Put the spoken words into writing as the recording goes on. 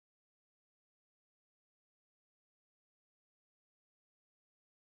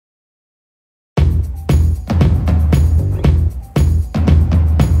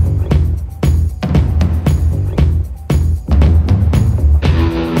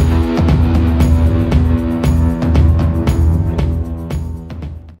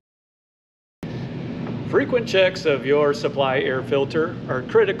Frequent checks of your supply air filter are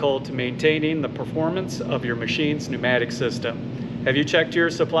critical to maintaining the performance of your machine's pneumatic system. Have you checked your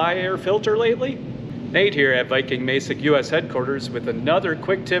supply air filter lately? Nate here at Viking Masek US headquarters with another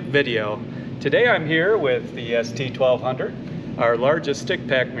quick tip video. Today I'm here with the ST1200, our largest stick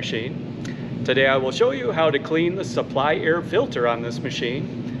pack machine. Today I will show you how to clean the supply air filter on this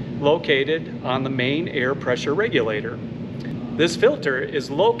machine, located on the main air pressure regulator. This filter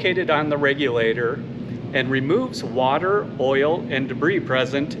is located on the regulator and removes water, oil, and debris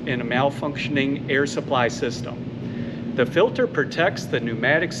present in a malfunctioning air supply system. The filter protects the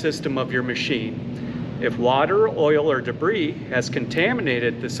pneumatic system of your machine. If water, oil, or debris has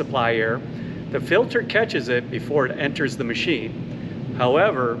contaminated the supply air, the filter catches it before it enters the machine.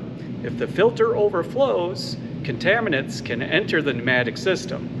 However, if the filter overflows, contaminants can enter the pneumatic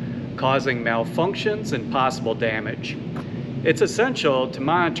system, causing malfunctions and possible damage. It's essential to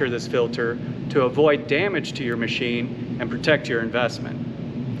monitor this filter to avoid damage to your machine and protect your investment.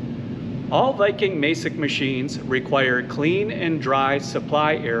 All Viking Masek machines require clean and dry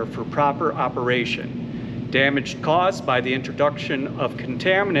supply air for proper operation. Damage caused by the introduction of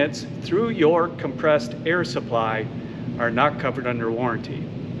contaminants through your compressed air supply are not covered under warranty.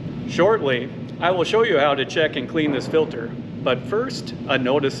 Shortly, I will show you how to check and clean this filter, but first, a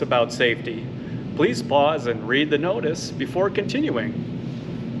notice about safety. Please pause and read the notice before continuing.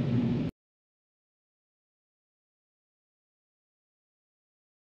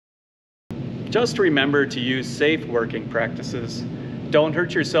 Just remember to use safe working practices. Don't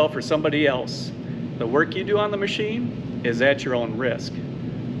hurt yourself or somebody else. The work you do on the machine is at your own risk.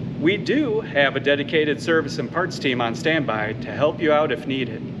 We do have a dedicated service and parts team on standby to help you out if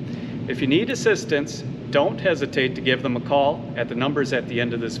needed. If you need assistance, don't hesitate to give them a call at the numbers at the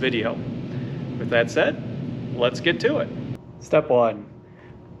end of this video. With that said, let's get to it. Step 1.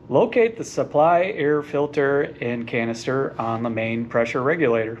 Locate the supply air filter and canister on the main pressure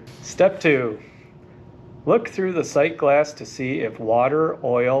regulator. Step 2. Look through the sight glass to see if water,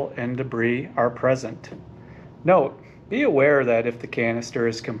 oil, and debris are present. Note, be aware that if the canister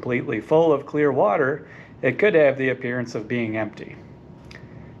is completely full of clear water, it could have the appearance of being empty.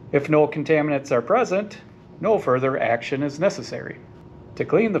 If no contaminants are present, no further action is necessary. To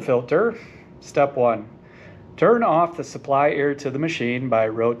clean the filter, Step 1. Turn off the supply air to the machine by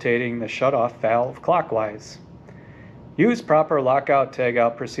rotating the shutoff valve clockwise. Use proper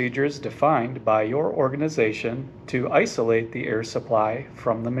lockout-tagout procedures defined by your organization to isolate the air supply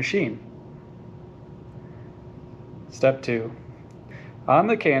from the machine. Step 2. On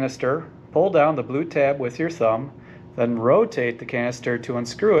the canister, pull down the blue tab with your thumb, then rotate the canister to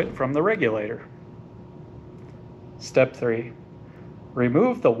unscrew it from the regulator. Step 3.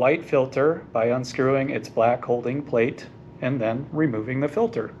 Remove the white filter by unscrewing its black holding plate and then removing the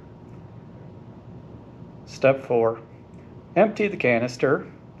filter. Step 4. Empty the canister,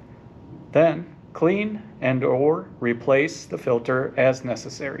 then clean and/or replace the filter as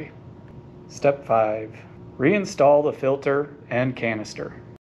necessary. Step 5. Reinstall the filter and canister.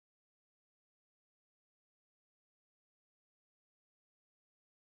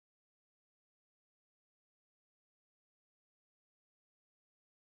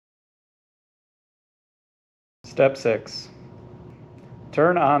 Step 6.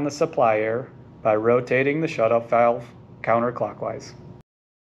 Turn on the supply air by rotating the shutoff valve counterclockwise.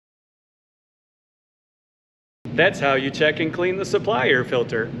 That's how you check and clean the supply air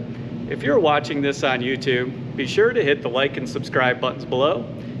filter. If you're watching this on YouTube, be sure to hit the like and subscribe buttons below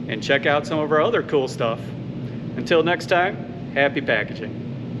and check out some of our other cool stuff. Until next time, happy packaging.